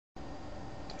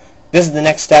this is the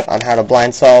next step on how to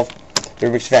blind solve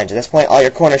Rubik's Revenge. At this point, all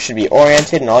your corners should be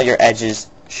oriented and all your edges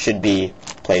should be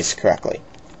placed correctly.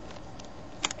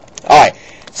 Alright,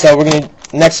 so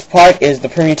next part is the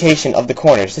permutation of the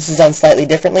corners. This is done slightly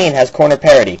differently and has corner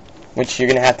parity, which you're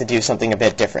going to have to do something a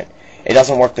bit different. It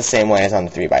doesn't work the same way as on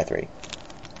the 3x3.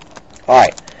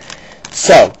 Alright,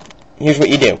 so here's what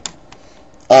you do.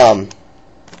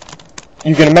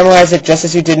 You're going to memorize it just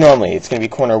as you did normally. It's going to be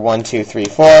corner 1, 2, 3,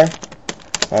 4.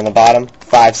 On the bottom,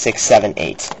 5, 6, 7,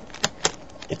 8.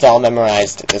 It's all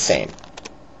memorized the same.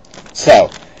 So,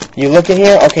 you look in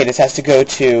here, okay, this has to go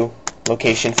to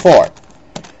location 4.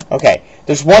 Okay,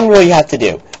 there's one rule you have to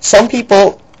do. Some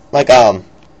people, like,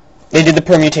 they did the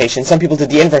permutation. Some people did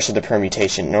the inverse of the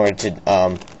permutation in order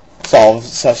to solve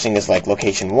such thing as, like,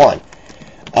 location 1.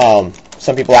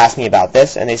 Some people asked me about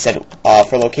this, and they said,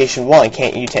 for location 1,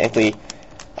 can't you technically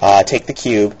take the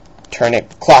cube, turn it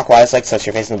clockwise, like so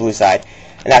you're facing the blue side,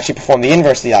 and actually perform the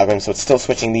inverse of the algorithm, so it's still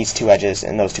switching these two edges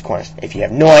and those two corners. If you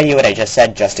have no idea what I just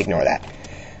said, just ignore that.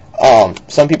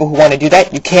 Some people who want to do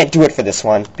that, you can't do it for this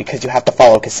one, because you have to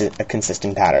follow a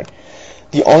consistent pattern.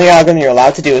 The only algorithm you're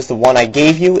allowed to do is the one I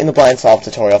gave you in the Blindsolve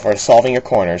tutorial for solving your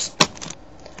corners,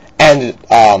 and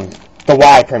the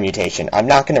Y permutation. I'm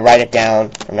not going to write it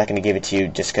down. I'm not going to give it to you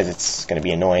just because it's going to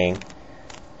be annoying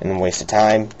and a waste of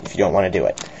time if you don't want to do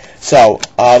it. So,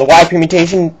 the Y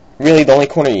permutation, really the only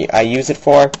corner I use it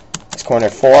for is corner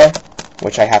 4,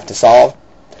 which I have to solve.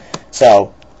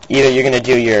 So, either you're going to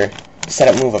do your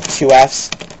setup move of 2 Fs,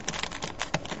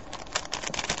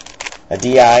 a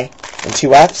DI, and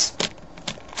 2 Fs,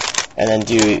 and then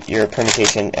do your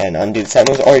permutation and undo the setup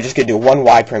moves, or you're just going to do one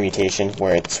Y permutation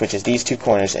where it switches these two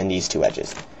corners and these two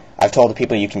edges. I've told the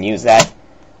people you can use that,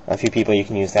 a few people you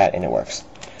can use that, and it works.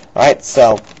 Alright,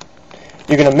 so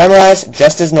you're going to memorize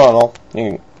just as normal,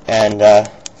 and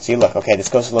so you look, okay, this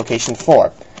goes to location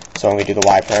 4, so I'm going to do the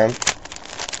Y perm.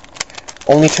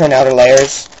 Only turn outer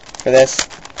layers for this.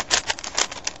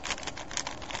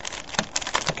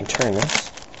 I can turn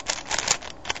this.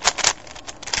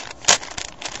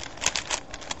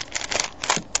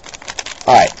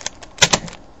 Alright,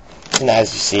 so now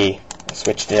as you see, I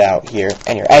switched it out here,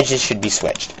 and your edges should be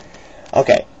switched.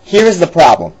 Okay, here is the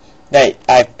problem that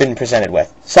I've been presented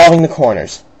with, solving the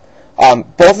corners.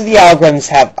 Both of the algorithms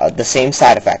have the same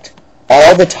side effect.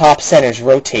 All the top centers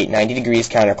rotate 90 degrees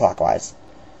counterclockwise.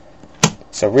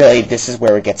 So really, this is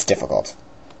where it gets difficult.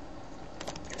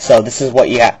 So this is what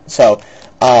you have. So,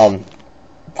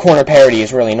 corner parity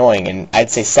is really annoying, and I'd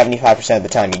say 75% of the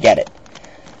time you get it.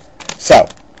 So,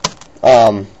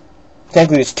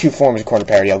 technically there's two forms of corner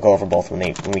parity. I'll go over both when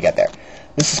we get there.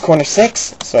 This is corner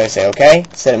 6, so I say, okay,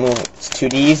 set it move, it's 2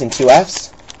 Ds and 2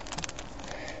 Fs.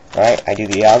 Alright, I do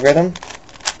the algorithm.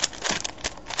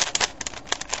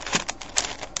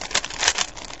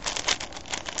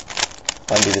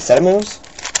 Undo the setup moves.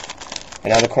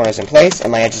 And now the corner's in place,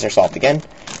 and my edges are solved again.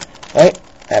 Alright,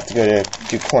 I have to go to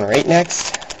do corner 8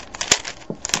 next.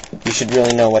 You should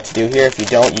really know what to do here. If you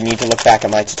don't, you need to look back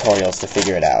at my tutorials to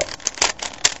figure it out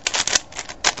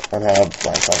on how to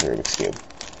blind solve the Rubik's Cube.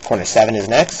 Corner 7 is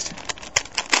next.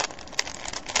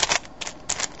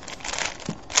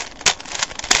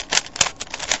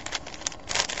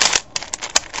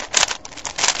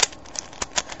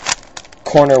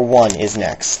 Corner 1 is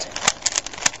next.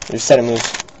 There's a set of moves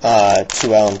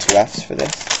 2L and 2Fs for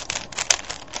this.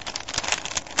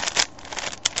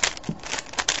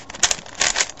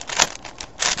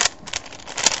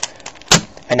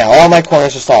 And now all my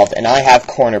corners are solved, and I have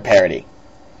corner parity.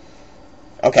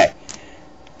 Okay.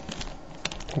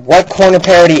 What corner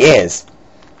parity is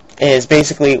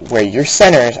basically where your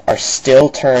centers are still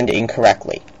turned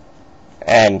incorrectly.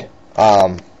 And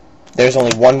there's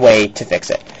only one way to fix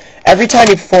it. Every time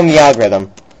you perform the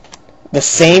algorithm, the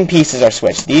same pieces are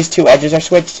switched. These two edges are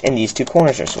switched, and these two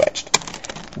corners are switched.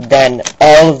 Then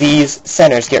all of these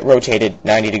centers get rotated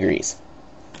 90 degrees.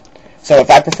 So if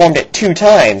I performed it 2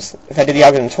 times, if I did the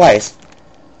algorithm twice,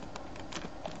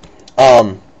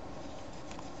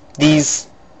 these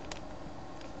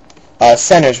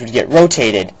centers would get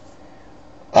rotated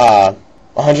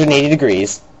 180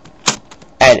 degrees,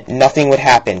 and nothing would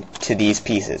happen to these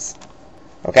pieces.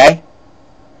 Okay?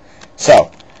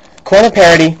 So, corner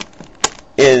parity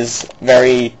is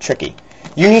very tricky.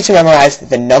 You need to memorize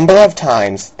the number of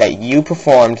times that you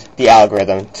performed the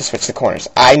algorithm to switch the corners.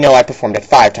 I know I performed it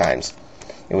 5 times.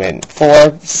 It went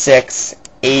 4, 6,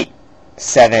 8,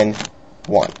 7,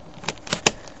 1.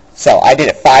 So I did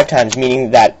it 5 times,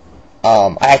 meaning that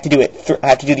I have to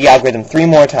do the algorithm 3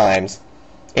 more times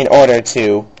in order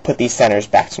to put these centers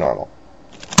back to normal.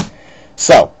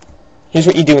 So, here's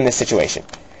what you do in this situation.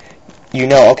 you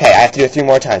know, okay, I have to do it 3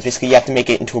 more times. Basically, you have to make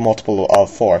it into a multiple of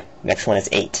 4. Next one is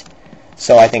 8.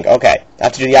 So I think, okay, I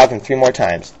have to do the algorithm 3 more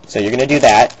times. So you're going to do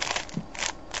that.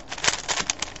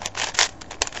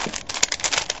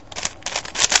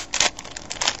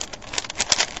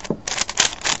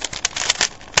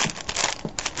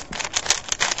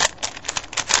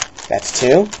 That's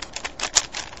 2.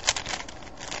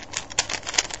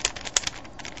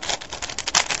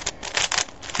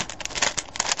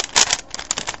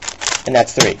 And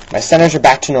that's 3. My centers are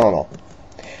back to normal.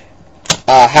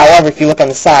 However, if you look on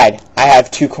the side, I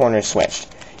have 2 corners switched.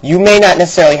 You may not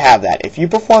necessarily have that. If you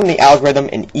perform the algorithm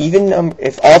in even number,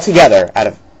 if altogether out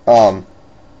of,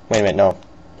 wait a minute, no,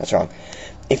 that's wrong.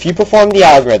 If you perform the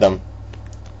algorithm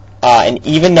an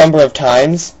even number of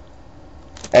times,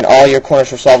 and all your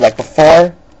corners were solved, like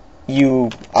before you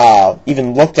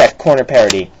even looked at corner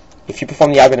parity, if you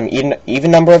perform the algorithm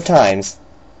even number of times,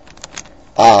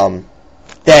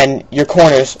 then your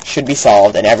corners should be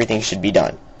solved and everything should be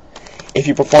done. If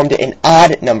you performed it an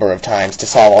odd number of times to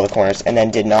solve all the corners and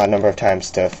then did an odd number of times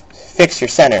to fix your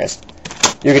centers,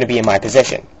 you're going to be in my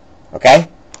position. Okay?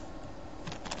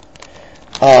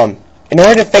 In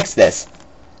order to fix this,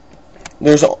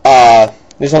 there's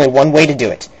only one way to do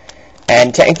it.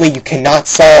 And technically you cannot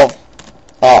solve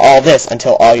all this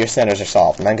until all your centers are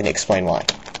solved. And I'm going to explain why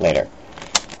later.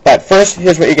 But first,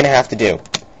 here's what you're going to have to do.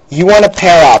 You want to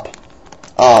pair up,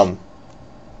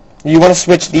 you want to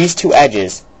switch these 2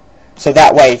 edges. So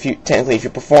that way, if you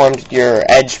performed your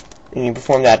edge and you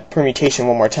perform that permutation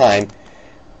one more time,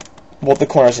 both the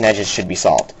corners and edges should be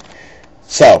solved.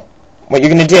 So what you're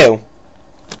going to do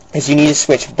is you need to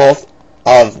switch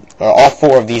all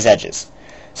 4 of these edges.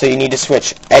 So you need to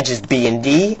switch edges B and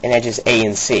D and edges A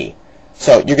and C.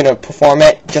 So you're going to perform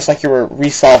it just like you were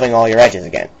resolving all your edges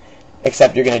again,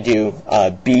 except you're going to do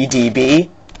BDB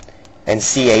and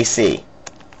CAC.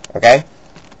 Okay?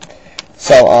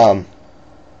 So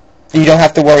you don't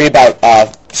have to worry about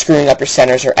screwing up your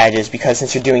centers or edges, because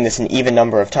since you're doing this an even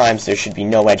number of times, there should be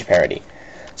no edge parity.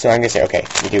 So I'm going to say, okay,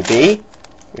 you do B,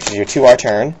 which is your 2R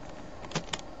turn.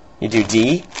 You do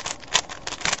D.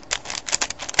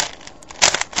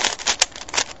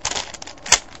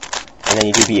 And then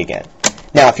you do B again.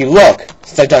 Now, if you look,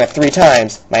 since I've done it 3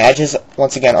 times, my edges,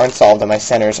 once again, aren't solved and my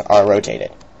centers are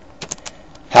rotated.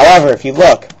 However, if you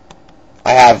look,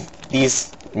 I have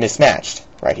these mismatched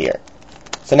right here.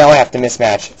 So now I have to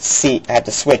mismatch C. I have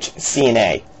to switch C and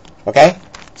A. Okay?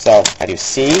 So I do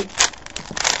C.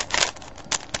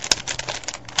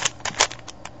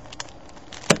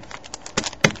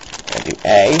 I do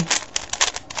A.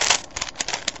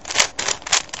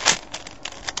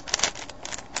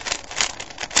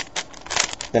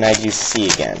 Then I do C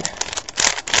again.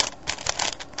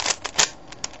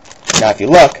 Now if you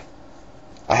look,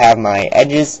 I have my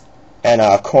edges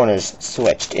and corners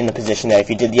switched in the position that if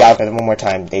you did the algorithm one more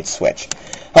time, they'd switch.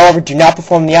 However, do not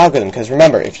perform the algorithm, because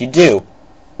remember, if you do,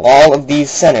 all of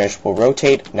these centers will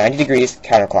rotate 90 degrees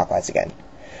counterclockwise again.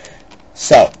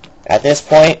 So, at this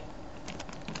point,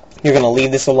 you're going to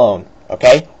leave this alone,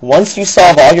 okay? Once you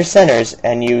solve all your centers,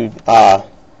 and you,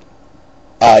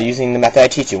 using the method I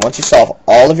teach you, once you solve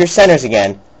all of your centers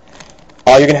again,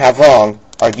 all you're going to have wrong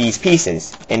are these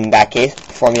pieces. In that case,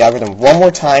 perform the algorithm one more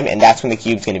time, and that's when the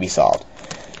cube's going to be solved.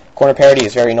 Corner parity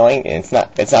is very annoying, and it's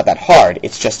not that hard,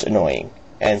 it's just annoying.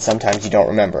 And sometimes you don't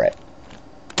remember it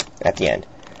at the end.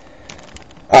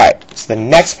 Alright, so the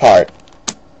next part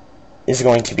is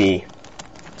going to be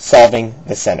solving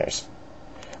the centers.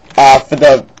 For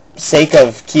the sake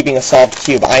of keeping a solved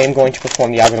cube, I am going to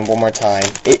perform the algorithm one more time.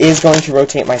 It is going to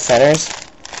rotate my centers,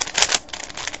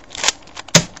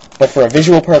 but for a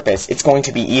visual purpose, it's going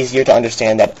to be easier to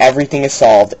understand that everything is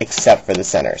solved except for the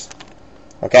centers.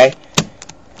 Okay?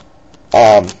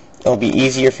 It'll be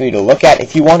easier for you to look at.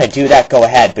 If you want to do that, go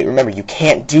ahead. But remember, you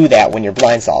can't do that when you're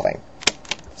blind solving.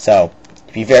 So,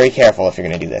 be very careful if you're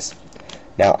going to do this.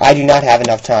 Now, I do not have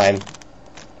enough time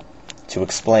to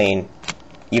explain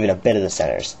even a bit of the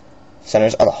centers.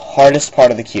 Centers are the hardest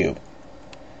part of the cube.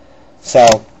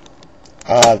 So,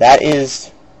 that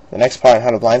is the next part on how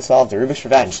to blind solve the Rubik's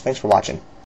Revenge. Thanks for watching.